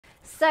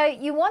So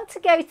you want to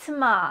go to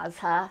Mars,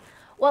 huh?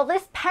 Well,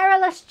 this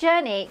perilous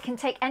journey can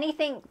take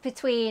anything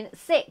between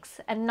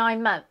 6 and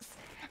 9 months.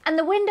 And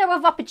the window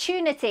of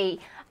opportunity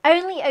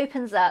only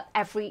opens up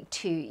every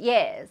 2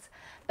 years.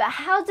 But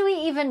how do we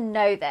even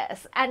know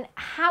this? And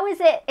how is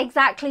it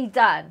exactly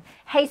done?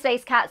 Hey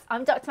Space Cats,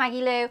 I'm Dr.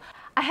 Maggie Lou.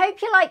 I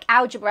hope you like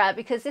algebra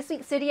because this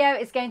week's video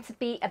is going to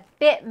be a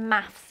bit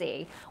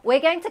mathsy. We're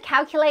going to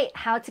calculate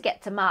how to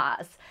get to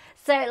Mars.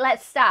 So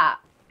let's start.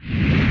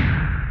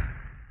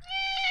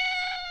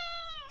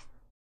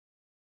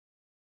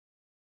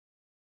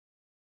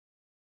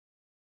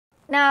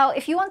 Now,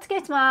 if you want to go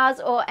to Mars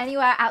or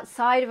anywhere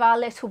outside of our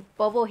little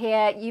bubble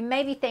here, you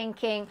may be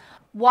thinking,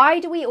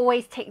 why do we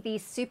always take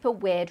these super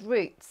weird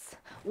routes?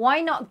 Why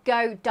not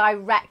go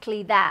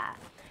directly there?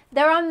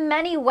 There are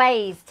many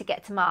ways to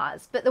get to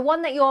Mars, but the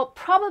one that you're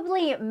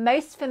probably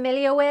most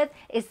familiar with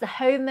is the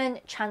Hohmann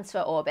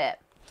transfer orbit.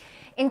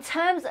 In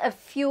terms of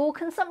fuel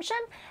consumption,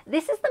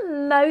 this is the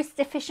most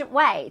efficient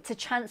way to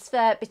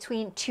transfer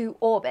between two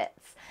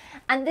orbits.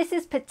 And this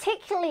is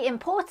particularly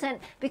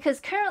important because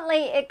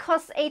currently it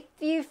costs a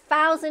few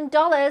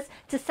 $1,000s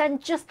to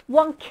send just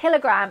 1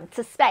 kilogram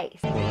to space.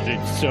 But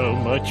it's so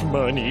much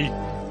money.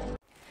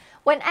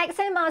 When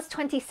ExoMars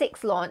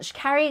 26 launched,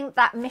 carrying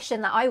that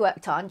mission that I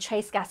worked on,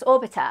 Trace Gas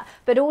Orbiter,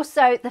 but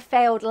also the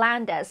failed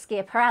lander,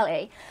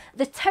 Schiaparelli,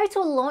 the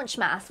total launch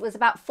mass was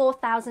about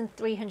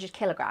 4,300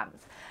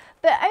 kilograms.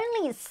 But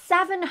only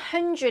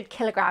 700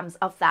 kilograms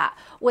of that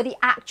were the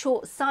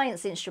actual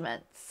science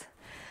instruments.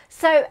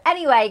 So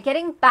anyway,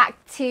 getting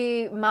back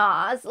to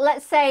Mars,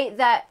 let's say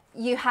that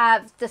you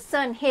have the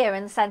sun here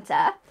in the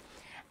center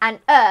and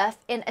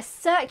Earth in a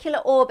circular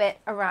orbit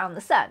around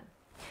the sun.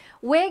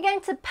 We're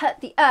going to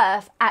put the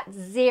Earth at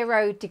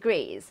 0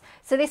 degrees.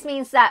 So this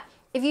means that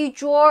if you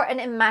draw an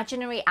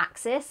imaginary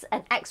axis,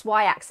 an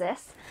XY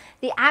axis,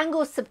 the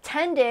angle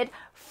subtended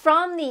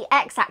from the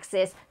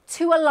x-axis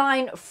to a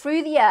line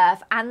through the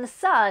Earth and the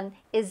sun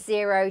is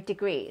 0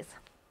 degrees.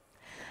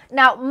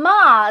 Now,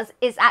 Mars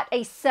is at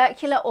a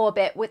circular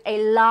orbit with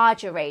a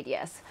larger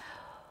radius.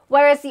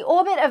 Whereas the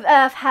orbit of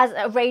Earth has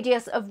a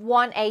radius of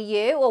 1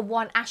 AU or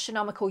 1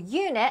 astronomical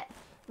unit,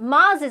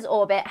 Mars's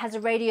orbit has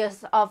a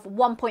radius of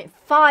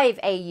 1.5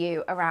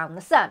 AU around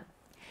the sun.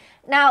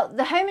 Now,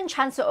 the Hohmann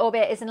transfer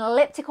orbit is an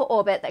elliptical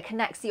orbit that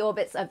connects the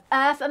orbits of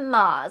Earth and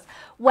Mars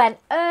when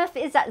Earth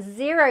is at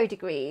 0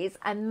 degrees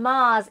and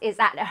Mars is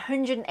at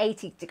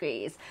 180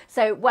 degrees.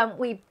 So when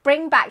we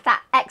bring back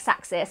that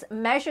x-axis,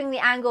 measuring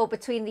the angle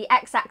between the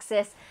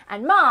x-axis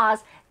and Mars,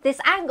 this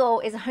angle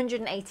is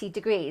 180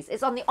 degrees.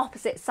 It's on the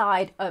opposite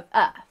side of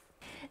Earth.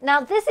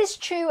 Now, this is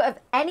true of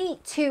any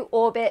two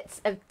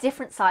orbits of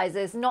different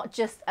sizes, not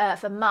just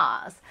Earth and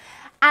Mars.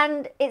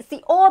 And it's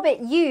the orbit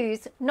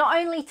used not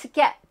only to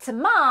get to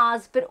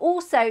Mars, but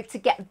also to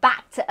get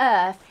back to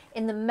Earth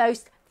in the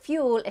most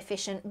fuel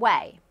efficient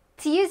way.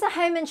 To use a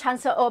Hohmann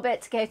transfer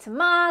orbit to go to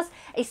Mars,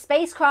 a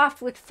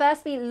spacecraft would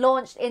first be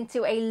launched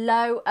into a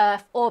low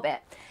Earth orbit.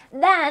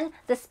 Then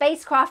the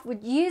spacecraft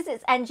would use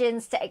its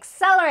engines to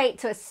accelerate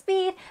to a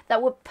speed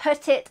that would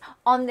put it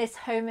on this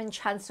Hohmann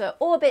transfer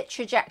orbit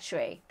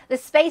trajectory. The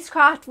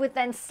spacecraft would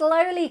then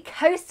slowly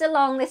coast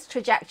along this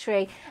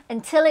trajectory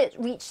until it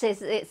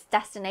reaches its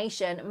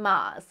destination,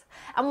 Mars.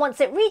 And once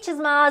it reaches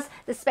Mars,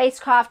 the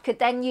spacecraft could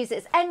then use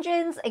its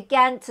engines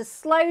again to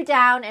slow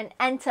down and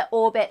enter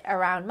orbit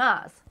around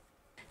Mars.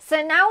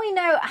 So now we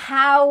know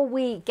how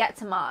we get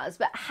to Mars,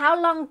 but how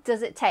long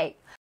does it take?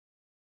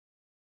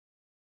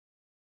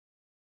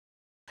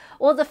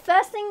 Well, the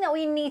first thing that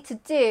we need to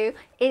do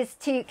is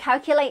to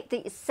calculate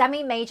the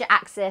semi-major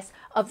axis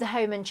of the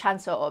Hohmann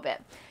transfer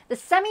orbit. The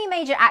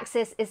semi-major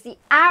axis is the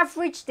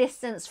average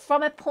distance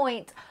from a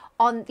point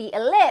on the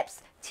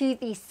ellipse to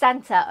the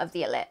center of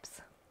the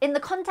ellipse. In the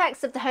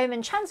context of the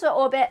Hohmann transfer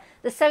orbit,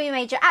 the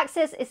semi-major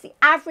axis is the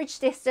average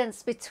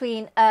distance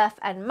between Earth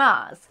and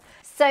Mars.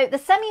 So the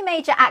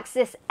semi-major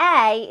axis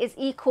A is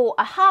equal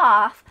to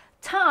 1/2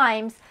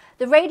 times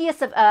the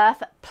radius of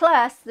Earth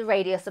plus the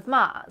radius of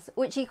Mars,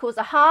 which equals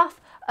 1/2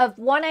 of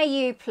 1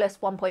 AU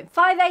plus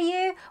 1.5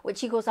 AU,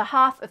 which equals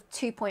 1/2 of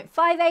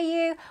 2.5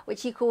 AU,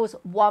 which equals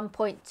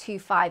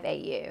 1.25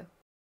 AU.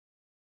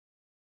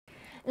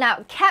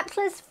 Now,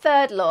 Kepler's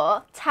third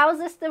law tells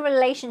us the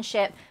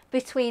relationship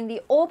between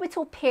the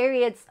orbital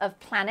periods of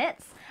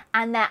planets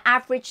and their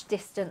average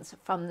distance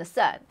from the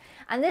sun.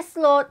 And this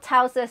law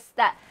tells us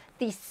that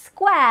the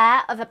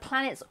square of a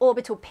planet's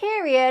orbital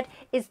period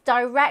is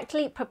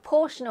directly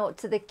proportional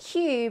to the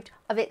cubed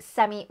of its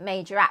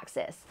semi-major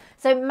axis.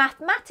 So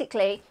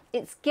mathematically,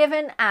 it's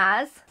given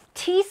as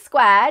t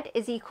squared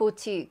is equal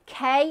to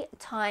k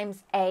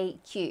times a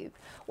cubed,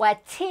 where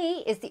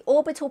t is the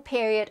orbital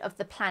period of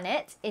the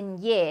planet in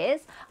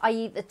years,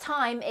 i.e. the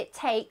time it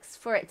takes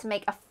for it to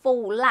make a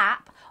full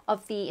lap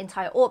of the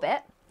entire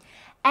orbit.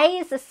 A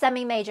is the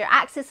semi-major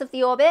axis of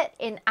the orbit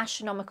in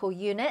astronomical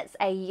units,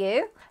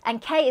 AU,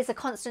 and K is a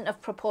constant of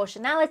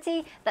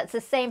proportionality that's the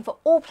same for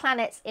all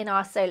planets in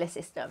our solar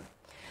system.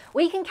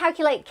 We can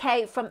calculate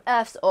K from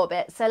Earth's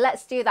orbit, so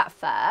let's do that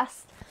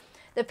first.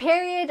 The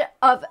period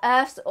of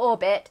Earth's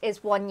orbit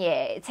is 1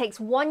 year. It takes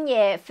 1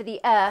 year for the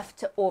Earth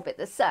to orbit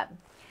the Sun.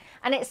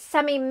 And its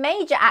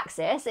semi-major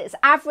axis, its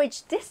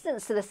average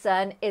distance to the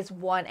Sun, is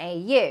 1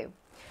 AU.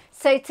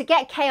 So to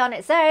get k on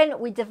its own,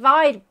 we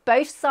divide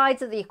both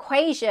sides of the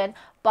equation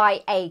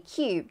by a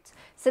cubed.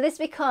 So this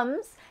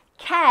becomes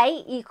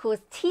k equals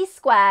t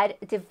squared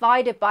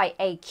divided by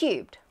a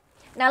cubed.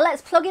 Now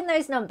let's plug in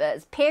those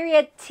numbers.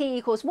 Period t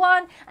equals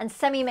 1 and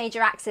semi-major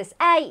axis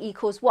a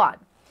equals 1.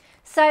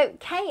 So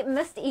k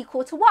must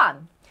equal to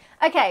 1.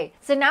 Okay,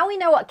 so now we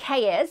know what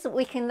k is,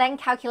 we can then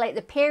calculate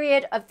the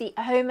period of the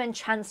Hohmann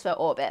transfer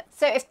orbit.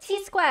 So if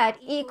t squared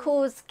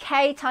equals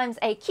k times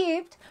a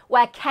cubed,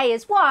 where k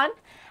is 1,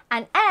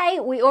 and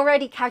a we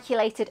already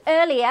calculated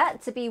earlier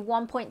to be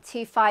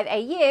 1.25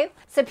 AU,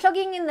 so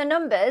plugging in the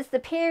numbers, the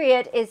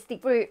period is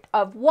the root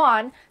of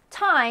 1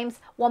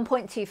 times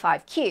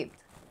 1.25 cubed.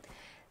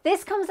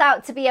 This comes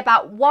out to be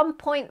about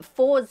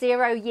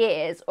 1.40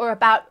 years, or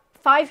about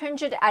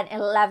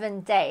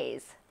 511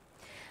 days.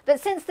 But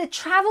since the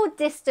travel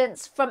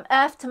distance from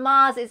Earth to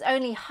Mars is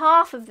only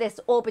half of this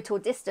orbital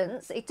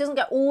distance, it doesn't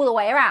go all the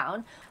way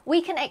around,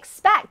 we can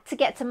expect to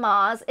get to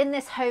Mars in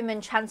this Hohmann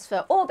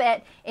transfer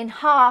orbit in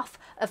half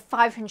of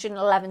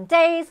 511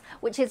 days,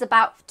 which is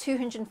about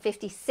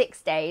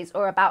 256 days,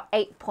 or about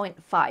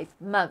 8.5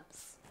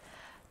 months.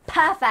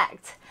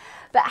 Perfect!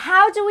 But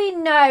how do we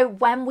know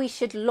when we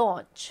should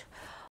launch?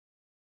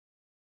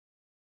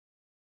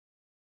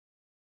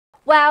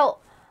 Well,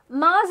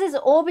 Mars's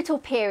orbital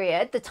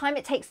period, the time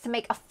it takes to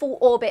make a full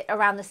orbit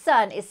around the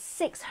Sun, is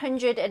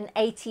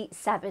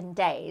 687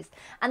 days.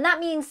 And that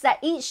means that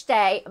each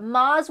day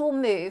Mars will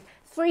move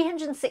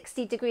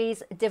 360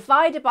 degrees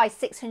divided by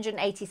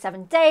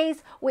 687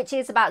 days, which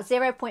is about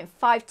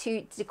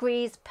 0.52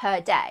 degrees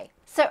per day.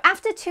 So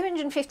after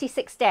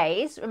 256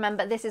 days,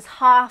 remember this is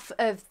half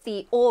of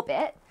the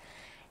orbit,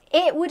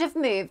 it would have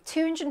moved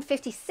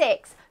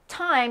 256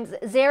 times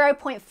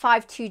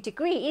 0.52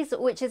 degrees,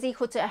 which is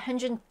equal to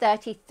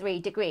 133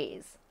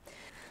 degrees.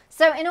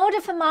 So in order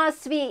for Mars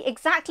to be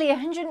exactly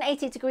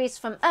 180 degrees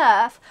from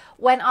Earth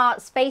when our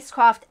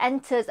spacecraft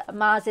enters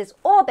Mars's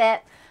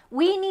orbit,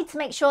 we need to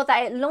make sure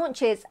that it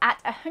launches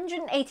at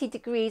 180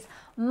 degrees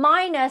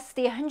minus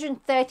the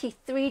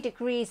 133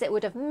 degrees it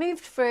would have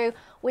moved through,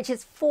 which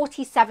is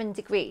 47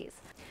 degrees.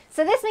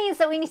 So this means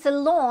that we need to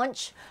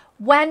launch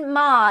when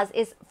Mars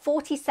is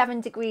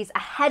 47 degrees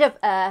ahead of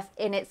Earth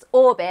in its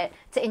orbit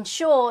to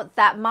ensure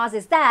that Mars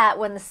is there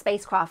when the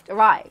spacecraft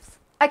arrives.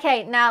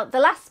 Okay, now the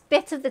last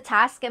bit of the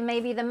task, and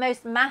maybe the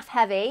most math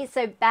heavy,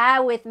 so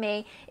bear with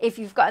me if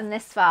you've gotten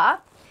this far.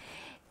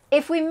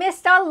 If we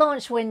missed our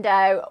launch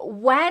window,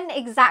 when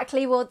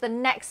exactly will the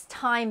next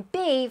time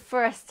be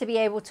for us to be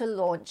able to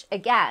launch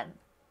again?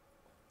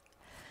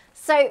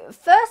 So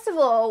first of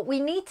all,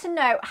 we need to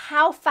know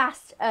how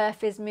fast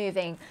Earth is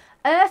moving.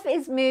 Earth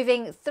is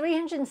moving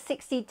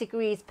 360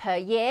 degrees per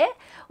year,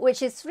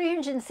 which is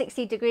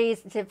 360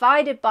 degrees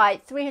divided by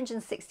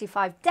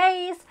 365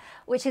 days,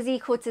 which is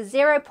equal to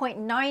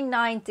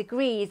 0.99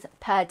 degrees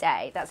per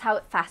day. That's how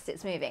fast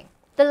it's moving.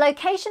 The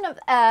location of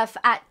Earth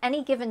at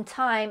any given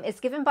time is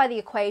given by the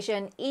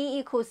equation E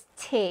equals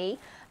T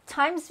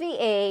times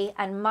VE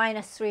and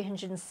minus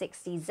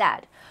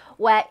 360Z,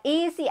 where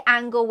E is the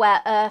angle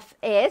where Earth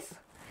is,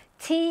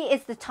 T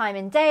is the time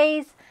in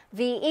days,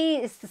 VE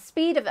is the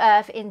speed of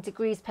Earth in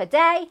degrees per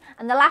day,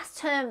 and the last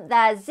term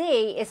there,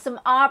 Z, is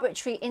some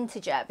arbitrary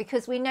integer,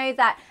 because we know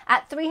that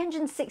at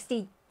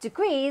 360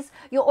 degrees,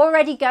 you're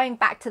already going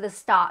back to the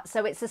start,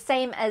 so it's the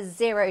same as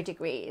 0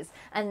 degrees.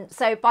 And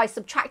so by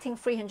subtracting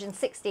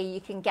 360, you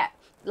can get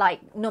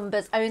like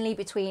numbers only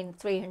between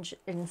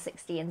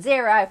 360 and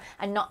 0,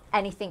 and not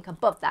anything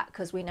above that,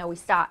 because we know we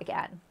start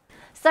again.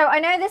 So I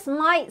know this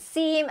might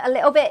seem a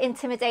little bit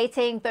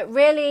intimidating, but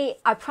really,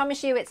 I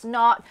promise you it's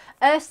not.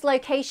 Earth's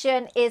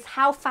location is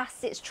how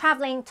fast it's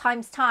traveling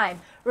times time.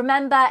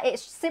 Remember,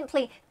 it's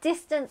simply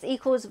distance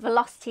equals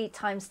velocity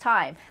times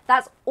time.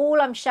 That's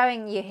all I'm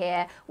showing you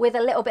here, with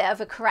a little bit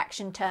of a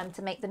correction term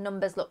to make the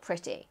numbers look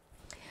pretty.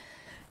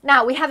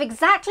 Now, we have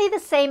exactly the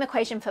same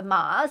equation for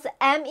Mars,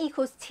 m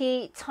equals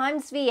t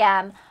times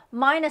vm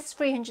minus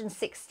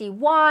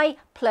 360y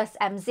plus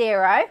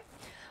m0,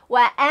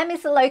 where m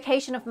is the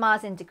location of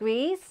Mars in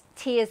degrees,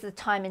 t is the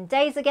time in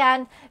days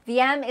again,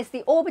 vm is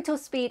the orbital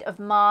speed of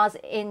Mars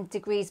in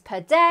degrees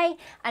per day,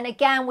 and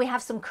again we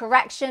have some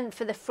correction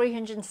for the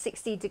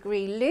 360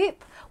 degree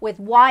loop with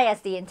y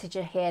as the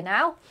integer here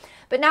now.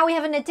 But now we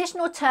have an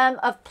additional term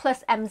of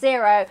plus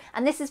m0,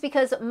 and this is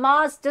because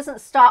Mars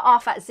doesn't start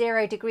off at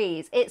 0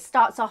 degrees, it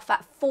starts off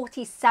at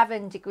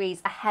 47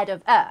 degrees ahead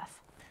of Earth.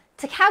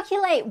 To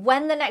calculate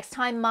when the next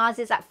time Mars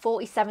is at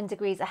 47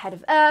 degrees ahead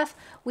of Earth,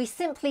 we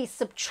simply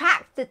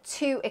subtract the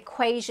two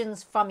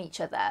equations from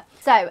each other.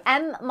 So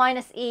m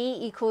minus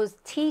e equals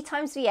t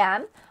times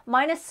vm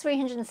minus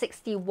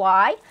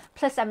 360y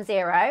plus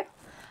m0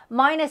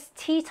 minus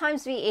t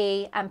times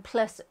ve and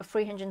plus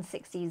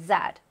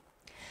 360z.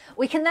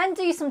 We can then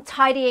do some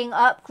tidying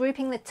up,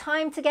 grouping the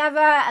time together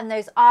and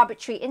those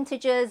arbitrary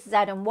integers z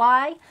and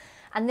y,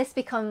 and this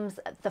becomes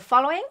the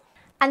following.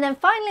 And then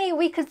finally,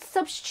 we could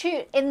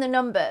substitute in the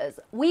numbers.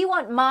 We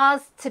want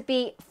Mars to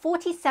be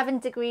 47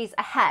 degrees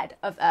ahead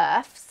of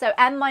Earth. So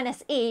m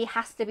minus e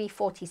has to be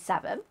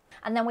 47.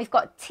 And then we've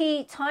got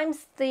t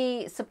times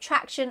the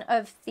subtraction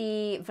of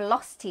the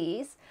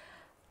velocities,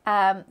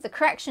 the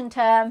correction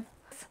term,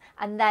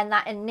 and then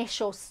that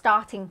initial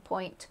starting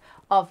point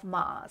of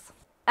Mars.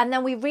 And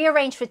then we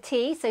rearrange for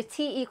t, so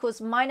t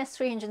equals minus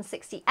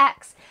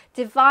 360x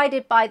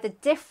divided by the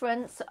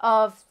difference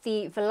of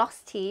the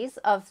velocities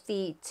of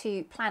the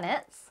two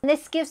planets. And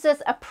this gives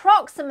us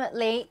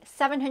approximately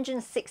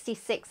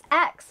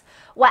 766x,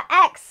 where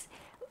x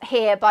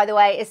here, by the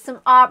way, is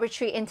some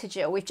arbitrary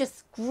integer. We've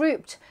just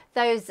grouped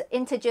those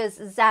integers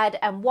z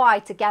and y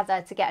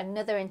together to get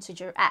another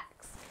integer x.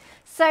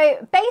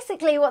 So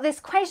basically what this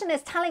equation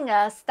is telling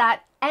us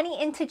that any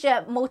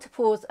integer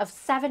multiples of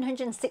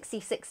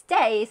 766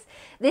 days,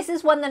 this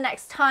is when the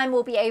next time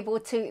we'll be able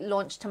to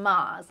launch to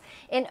Mars.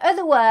 In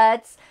other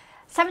words,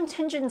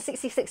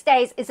 766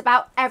 days is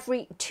about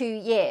every 2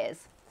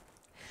 years.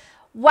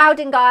 Wow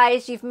done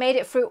guys, you've made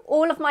it through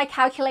all of my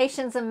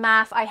calculations and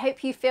math. I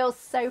hope you feel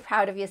so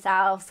proud of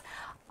yourselves.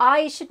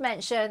 I should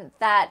mention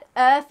that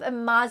Earth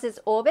and Mars's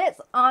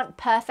orbits aren't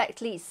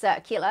perfectly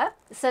circular,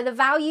 so the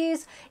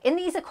values in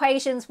these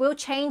equations will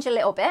change a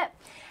little bit.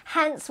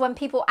 Hence, when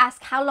people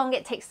ask how long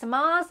it takes to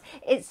Mars,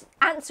 its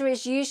answer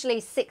is usually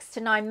 6 to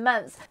 9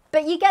 months.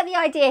 But you get the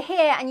idea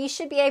here, and you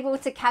should be able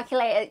to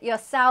calculate it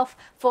yourself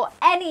for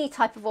any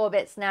type of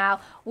orbits now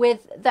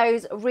with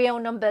those real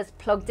numbers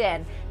plugged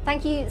in.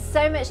 Thank you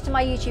so much to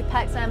my YouTube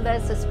Perks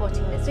members for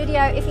supporting this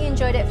video. If you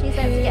enjoyed it, please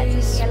don't forget to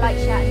give me a like,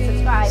 share and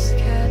subscribe.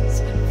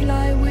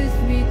 Fly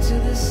with me to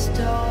the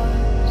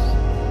stars,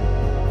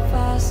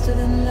 faster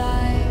than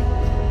light,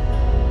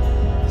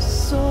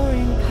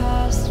 soaring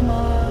past my